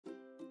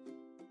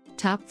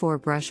Top 4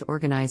 Brush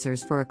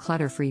Organizers for a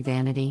Clutter-Free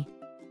Vanity.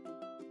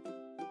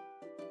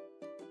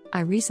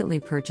 I recently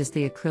purchased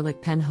the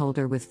acrylic pen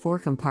holder with 4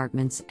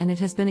 compartments, and it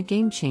has been a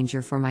game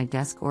changer for my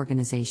desk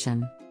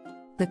organization.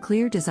 The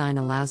clear design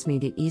allows me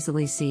to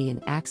easily see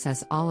and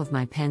access all of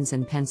my pens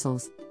and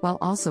pencils, while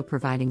also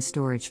providing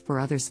storage for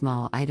other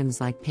small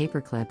items like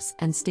paper clips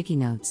and sticky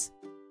notes.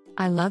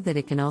 I love that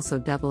it can also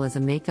double as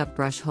a makeup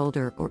brush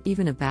holder or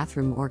even a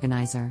bathroom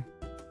organizer.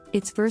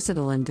 It's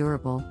versatile and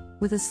durable,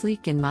 with a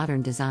sleek and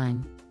modern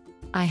design.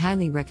 I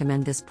highly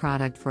recommend this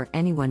product for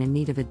anyone in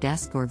need of a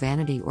desk or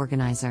vanity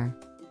organizer.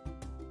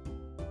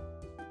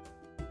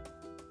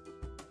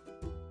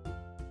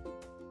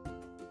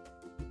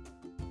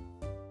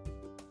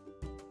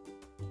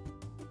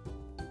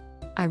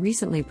 I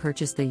recently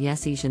purchased the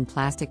Yesesion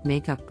plastic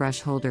makeup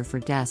brush holder for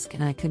desk,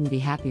 and I couldn't be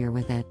happier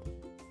with it.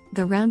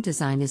 The round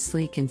design is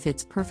sleek and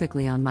fits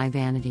perfectly on my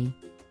vanity.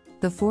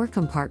 The 4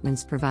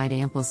 compartments provide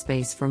ample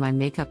space for my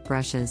makeup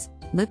brushes,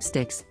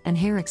 lipsticks, and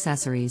hair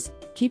accessories,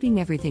 keeping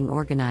everything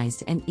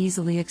organized and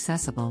easily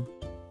accessible.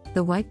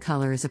 The white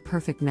color is a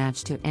perfect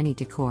match to any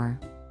decor.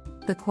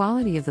 The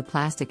quality of the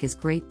plastic is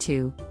great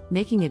too,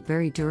 making it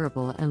very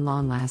durable and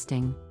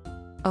long-lasting.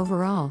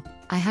 Overall,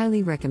 I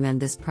highly recommend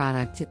this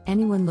product to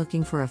anyone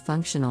looking for a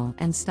functional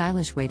and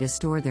stylish way to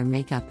store their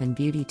makeup and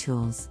beauty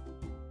tools.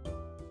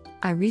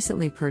 I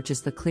recently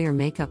purchased the clear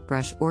makeup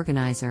brush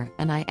organizer,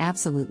 and I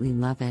absolutely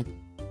love it.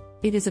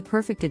 It is a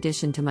perfect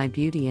addition to my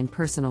beauty and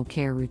personal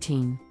care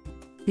routine.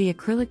 The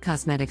acrylic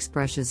cosmetics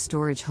brushes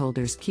storage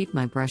holders keep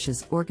my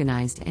brushes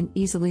organized and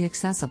easily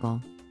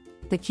accessible.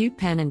 The cute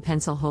pen and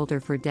pencil holder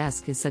for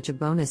desk is such a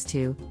bonus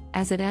too,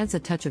 as it adds a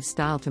touch of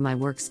style to my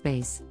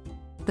workspace.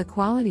 The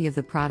quality of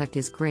the product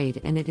is great,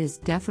 and it is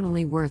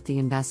definitely worth the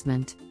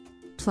investment.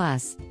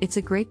 Plus, it's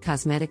a great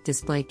cosmetic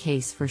display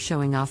case for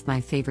showing off my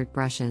favorite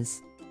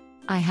brushes.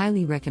 I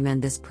highly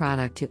recommend this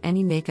product to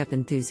any makeup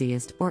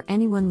enthusiast or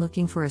anyone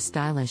looking for a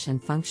stylish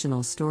and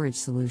functional storage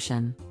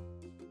solution.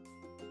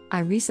 I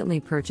recently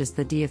purchased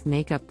the DEEIF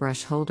makeup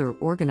brush holder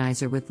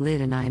organizer with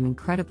lid, and I am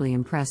incredibly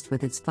impressed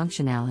with its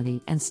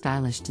functionality and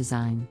stylish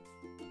design.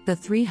 The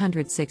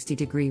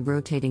 360-degree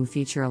rotating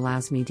feature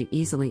allows me to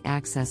easily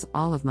access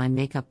all of my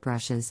makeup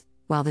brushes,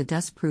 while the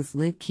dustproof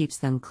lid keeps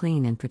them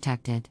clean and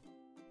protected.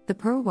 The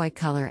pearl white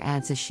color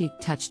adds a chic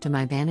touch to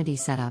my vanity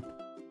setup.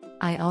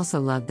 I also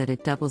love that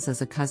it doubles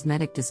as a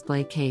cosmetic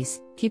display case,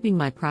 keeping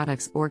my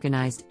products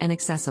organized and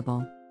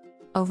accessible.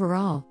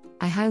 Overall,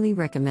 I highly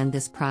recommend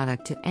this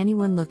product to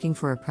anyone looking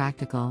for a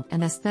practical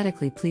and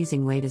aesthetically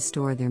pleasing way to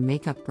store their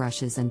makeup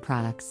brushes and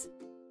products.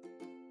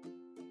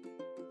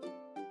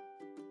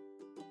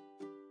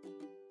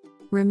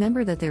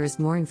 Remember that there is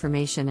more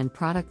information and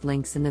product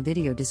links in the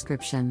video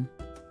description.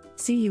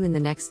 See you in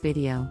the next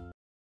video.